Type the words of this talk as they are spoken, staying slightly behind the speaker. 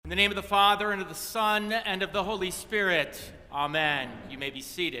In the name of the Father, and of the Son, and of the Holy Spirit. Amen. You may be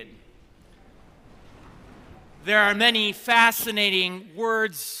seated. There are many fascinating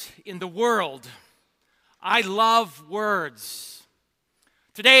words in the world. I love words.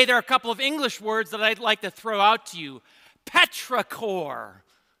 Today, there are a couple of English words that I'd like to throw out to you. Petrichor.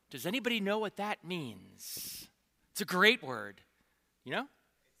 Does anybody know what that means? It's a great word. You know?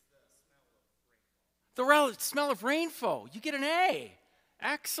 The smell of rainfall. You get an A.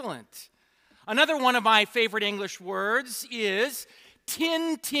 Excellent. Another one of my favorite English words is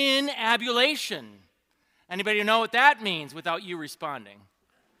tintinnabulation. Anybody know what that means without you responding?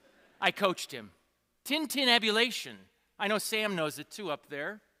 I coached him. Tintinnabulation. I know Sam knows it too up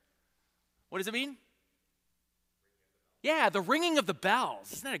there. What does it mean? Yeah, the ringing of the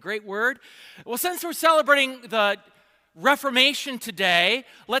bells. Isn't that a great word? Well, since we're celebrating the Reformation today,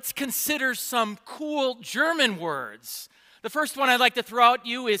 let's consider some cool German words. The first one I'd like to throw out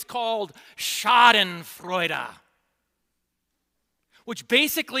you is called Schadenfreude, which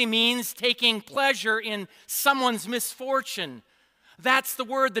basically means taking pleasure in someone's misfortune. That's the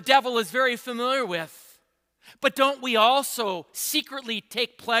word the devil is very familiar with. But don't we also secretly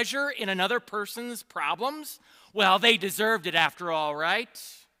take pleasure in another person's problems? Well, they deserved it after all, right?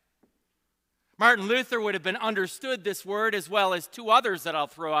 Martin Luther would have been understood this word as well as two others that I'll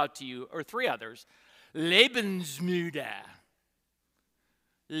throw out to you, or three others. Lebensmüde.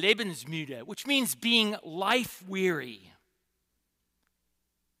 Lebensmüde, which means being life-weary.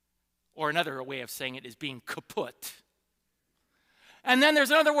 Or another way of saying it is being kaputt. And then there's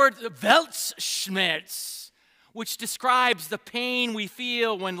another word, Weltschmerz, which describes the pain we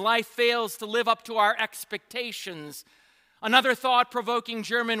feel when life fails to live up to our expectations. Another thought-provoking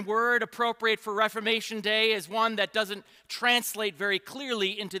German word appropriate for Reformation Day is one that doesn't translate very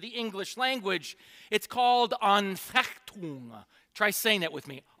clearly into the English language. It's called Anfechtung. Try saying that with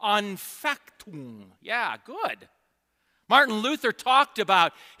me. Anfechtung. Yeah, good. Martin Luther talked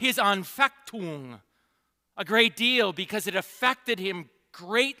about his Anfechtung a great deal because it affected him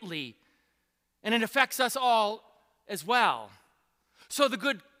greatly, and it affects us all as well. So the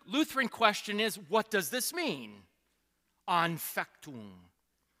good Lutheran question is, what does this mean? Anfechtung.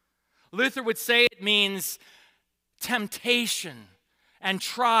 Luther would say it means temptation and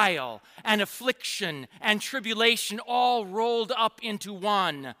trial and affliction and tribulation all rolled up into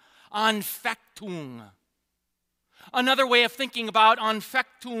one. Anfechtung. Another way of thinking about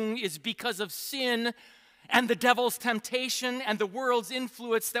Anfechtung is because of sin and the devil's temptation and the world's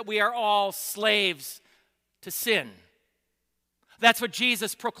influence that we are all slaves to sin. That's what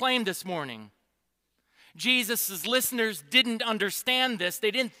Jesus proclaimed this morning. Jesus' listeners didn't understand this.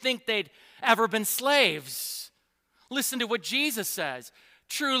 They didn't think they'd ever been slaves. Listen to what Jesus says.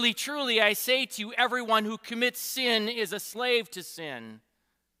 Truly, truly, I say to you, everyone who commits sin is a slave to sin.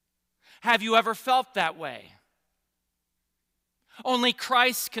 Have you ever felt that way? Only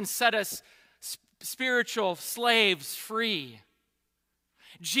Christ can set us spiritual slaves free.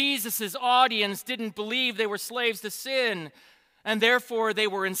 Jesus' audience didn't believe they were slaves to sin, and therefore they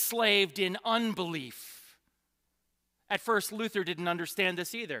were enslaved in unbelief. At first, Luther didn't understand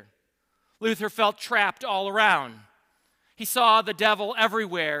this either. Luther felt trapped all around. He saw the devil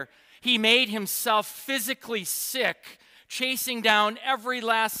everywhere. He made himself physically sick, chasing down every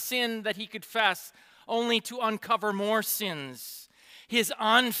last sin that he could confess, only to uncover more sins. His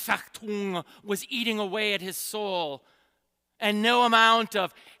Anfechtung was eating away at his soul, and no amount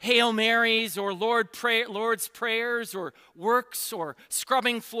of Hail Marys or Lord's Prayers or works or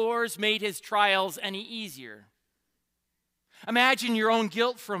scrubbing floors made his trials any easier. Imagine your own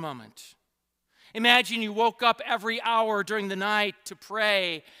guilt for a moment. Imagine you woke up every hour during the night to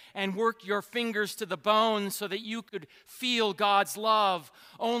pray and work your fingers to the bone so that you could feel God's love,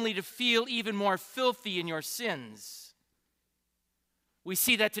 only to feel even more filthy in your sins. We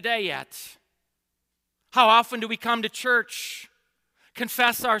see that today yet. How often do we come to church,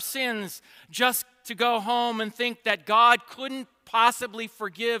 confess our sins, just to go home and think that God couldn't possibly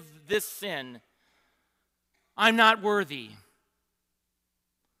forgive this sin? I'm not worthy.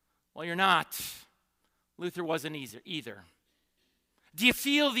 Well, you're not. Luther wasn't either. Do you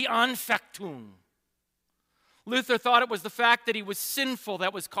feel the Anfechtung? Luther thought it was the fact that he was sinful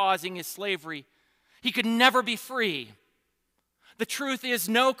that was causing his slavery. He could never be free. The truth is,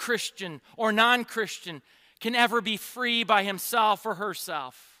 no Christian or non-Christian can ever be free by himself or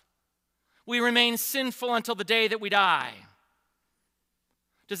herself. We remain sinful until the day that we die.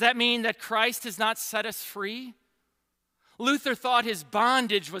 Does that mean that Christ has not set us free? Luther thought his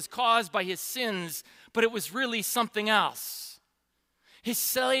bondage was caused by his sins, but it was really something else. His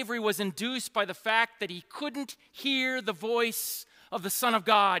slavery was induced by the fact that he couldn't hear the voice of the Son of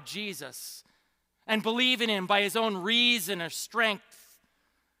God, Jesus, and believe in him by his own reason or strength,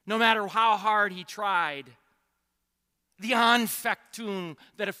 no matter how hard he tried. The Anfechtung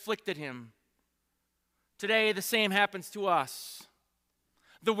that afflicted him. Today, the same happens to us.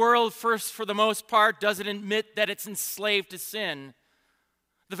 The world, first, for the most part, doesn't admit that it's enslaved to sin.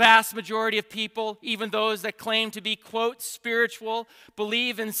 The vast majority of people, even those that claim to be, quote, spiritual,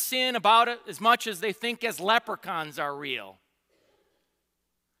 believe in sin about it as much as they think as leprechauns are real.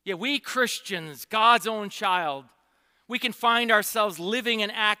 Yet we Christians, God's own child, we can find ourselves living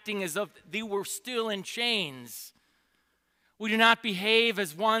and acting as if they were still in chains. We do not behave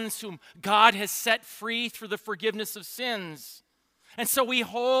as ones whom God has set free through the forgiveness of sins. And so we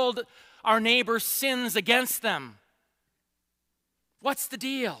hold our neighbor's sins against them. What's the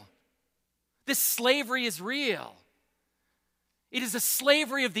deal? This slavery is real. It is a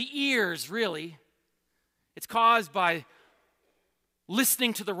slavery of the ears, really. It's caused by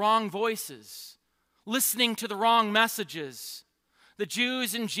listening to the wrong voices, listening to the wrong messages. The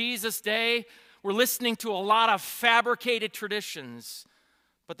Jews in Jesus' day were listening to a lot of fabricated traditions,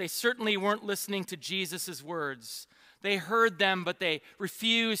 but they certainly weren't listening to Jesus' words. They heard them, but they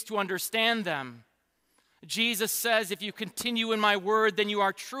refused to understand them. Jesus says, if you continue in my word, then you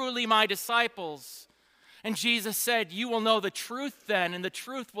are truly my disciples. And Jesus said, you will know the truth then, and the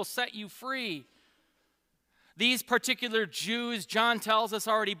truth will set you free. These particular Jews, John tells us,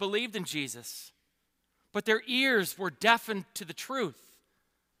 already believed in Jesus, but their ears were deafened to the truth.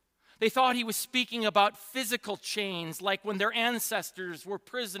 They thought he was speaking about physical chains, like when their ancestors were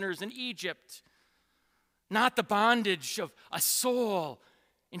prisoners in Egypt, not the bondage of a soul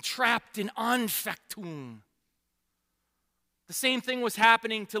entrapped in Anfechtung. The same thing was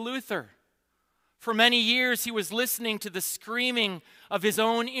happening to Luther. For many years, he was listening to the screaming of his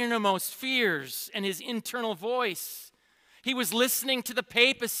own innermost fears and his internal voice. He was listening to the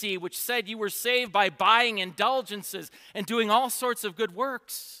papacy, which said you were saved by buying indulgences and doing all sorts of good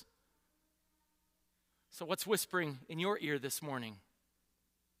works. So what's whispering in your ear this morning?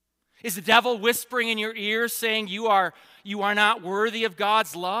 Is the devil whispering in your ear saying you are not worthy of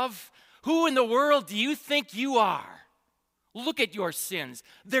God's love? Who in the world do you think you are? Look at your sins.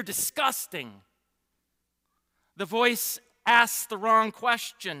 They're disgusting. The voice asks the wrong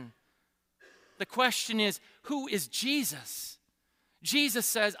question. The question is, who is Jesus? Jesus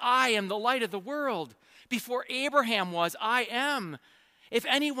says, I am the light of the world. Before Abraham was, I am. If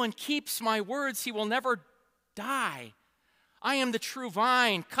anyone keeps my words, he will never die. I am the true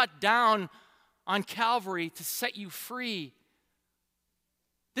vine cut down on Calvary to set you free.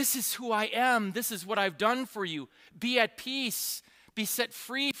 This is who I am. This is what I've done for you. Be at peace. Be set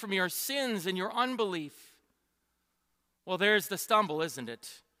free from your sins and your unbelief. Well, there's the stumble, isn't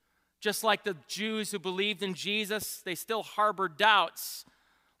it? Just like the Jews who believed in Jesus, they still harbored doubts.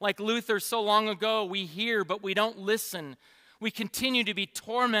 Like Luther so long ago, we hear, but we don't listen. We continue to be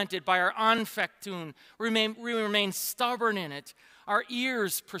tormented by our Anfechtung. We remain stubborn in it. Our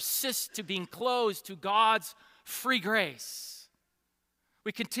ears persist to being closed to God's free grace.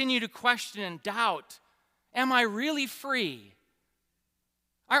 We continue to question and doubt, am I really free?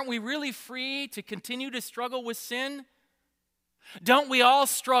 Aren't we really free to continue to struggle with sin? Don't we all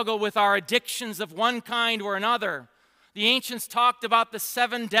struggle with our addictions of one kind or another? The ancients talked about the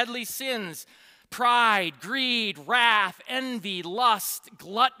 7 deadly sins: pride, greed, wrath, envy, lust,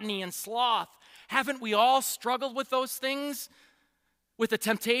 gluttony, and sloth. Haven't we all struggled with those things? With the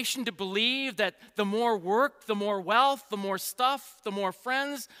temptation to believe that the more work, the more wealth, the more stuff, the more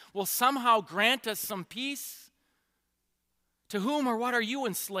friends will somehow grant us some peace? To whom or what are you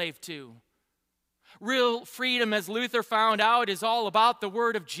enslaved to? Real freedom, as Luther found out, is all about the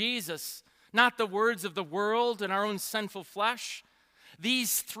word of Jesus, not the words of the world and our own sinful flesh.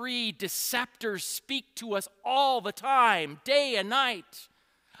 These 3 deceptors speak to us all the time, day and night,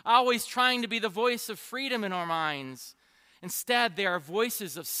 always trying to be the voice of freedom in our minds. Instead, they are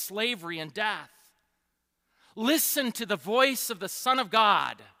voices of slavery and death. Listen to the voice of the Son of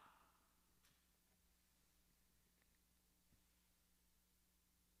God.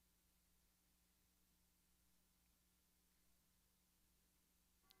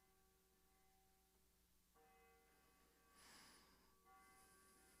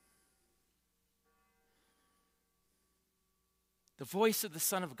 The voice of the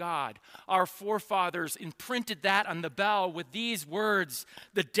Son of God. Our forefathers imprinted that on the bell with these words: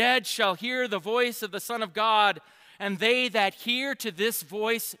 the dead shall hear the voice of the Son of God, and they that hear to this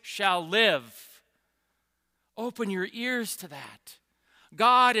voice shall live. Open your ears to that.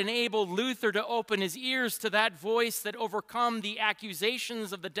 God enabled Luther to open his ears to that voice that overcome the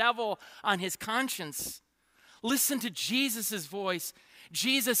accusations of the devil on his conscience. Listen to Jesus' voice.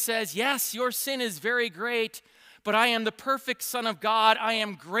 Jesus says, yes, your sin is very great, but I am the perfect Son of God. I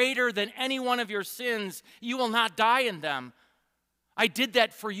am greater than any one of your sins. You will not die in them. I did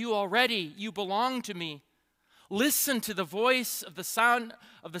that for you already. You belong to me. Listen to the voice of the Son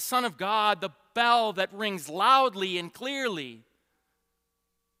of God, the bell that rings loudly and clearly.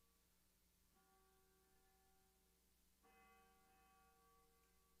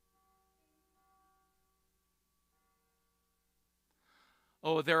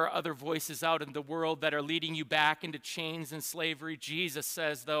 Oh, there are other voices out in the world that are leading you back into chains and slavery. Jesus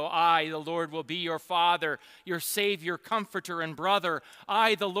says, though, I, the Lord, will be your Father, your Savior, Comforter, and Brother.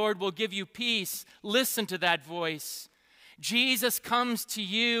 I, the Lord, will give you peace. Listen to that voice. Jesus comes to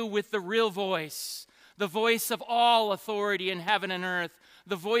you with the real voice, the voice of all authority in heaven and earth,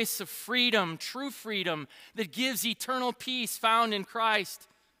 the voice of freedom, true freedom, that gives eternal peace found in Christ.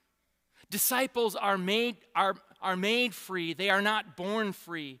 Disciples are made free. They are not born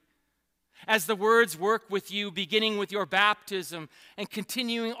free. As the words work with you, beginning with your baptism and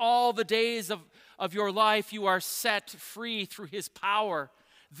continuing all the days of your life, you are set free through his power.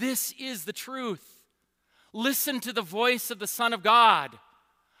 This is the truth. Listen to the voice of the Son of God.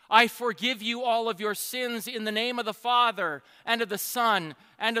 I forgive you all of your sins in the name of the Father and of the Son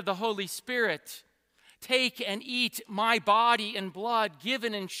and of the Holy Spirit. Take and eat my body and blood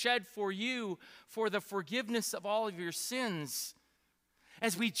given and shed for you for the forgiveness of all of your sins.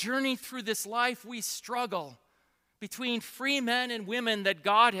 As we journey through this life, we struggle between free men and women that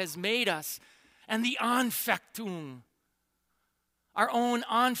God has made us and the Anfechtung. Our own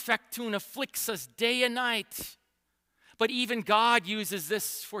Anfechtung afflicts us day and night. But even God uses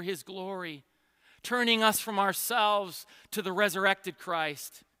this for his glory, turning us from ourselves to the resurrected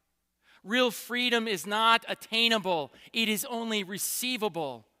Christ. Real freedom is not attainable. It is only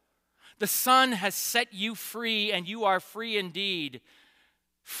receivable. The Son has set you free, and you are free indeed.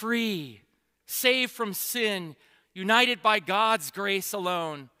 Free, saved from sin, united by God's grace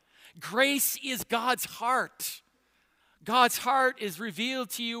alone. Grace is God's heart. God's heart is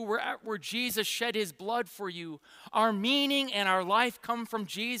revealed to you where Jesus shed his blood for you. Our meaning and our life come from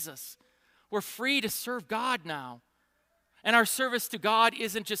Jesus. We're free to serve God now. And our service to God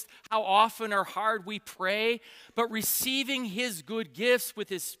isn't just how often or hard we pray, but receiving his good gifts with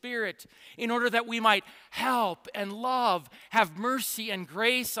his Spirit in order that we might help and love, have mercy and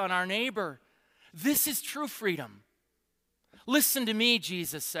grace on our neighbor. This is true freedom. Listen to me,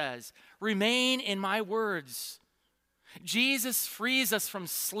 Jesus says. Remain in my words. Jesus frees us from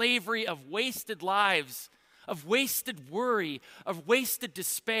slavery of wasted lives, of wasted worry, of wasted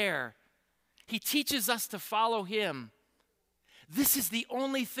despair. He teaches us to follow him. This is the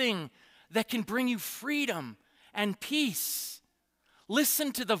only thing that can bring you freedom and peace.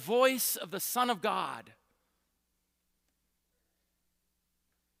 Listen to the voice of the Son of God.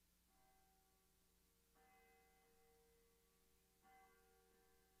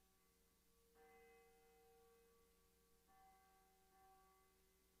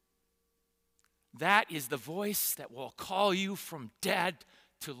 That is the voice that will call you from dead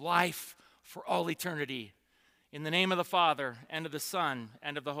to life for all eternity. In the name of the Father, and of the Son,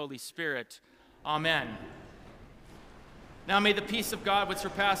 and of the Holy Spirit. Amen. Now may the peace of God, which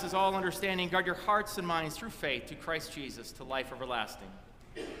surpasses all understanding, guard your hearts and minds through faith to Christ Jesus, to life everlasting.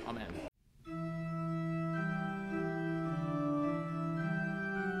 Amen.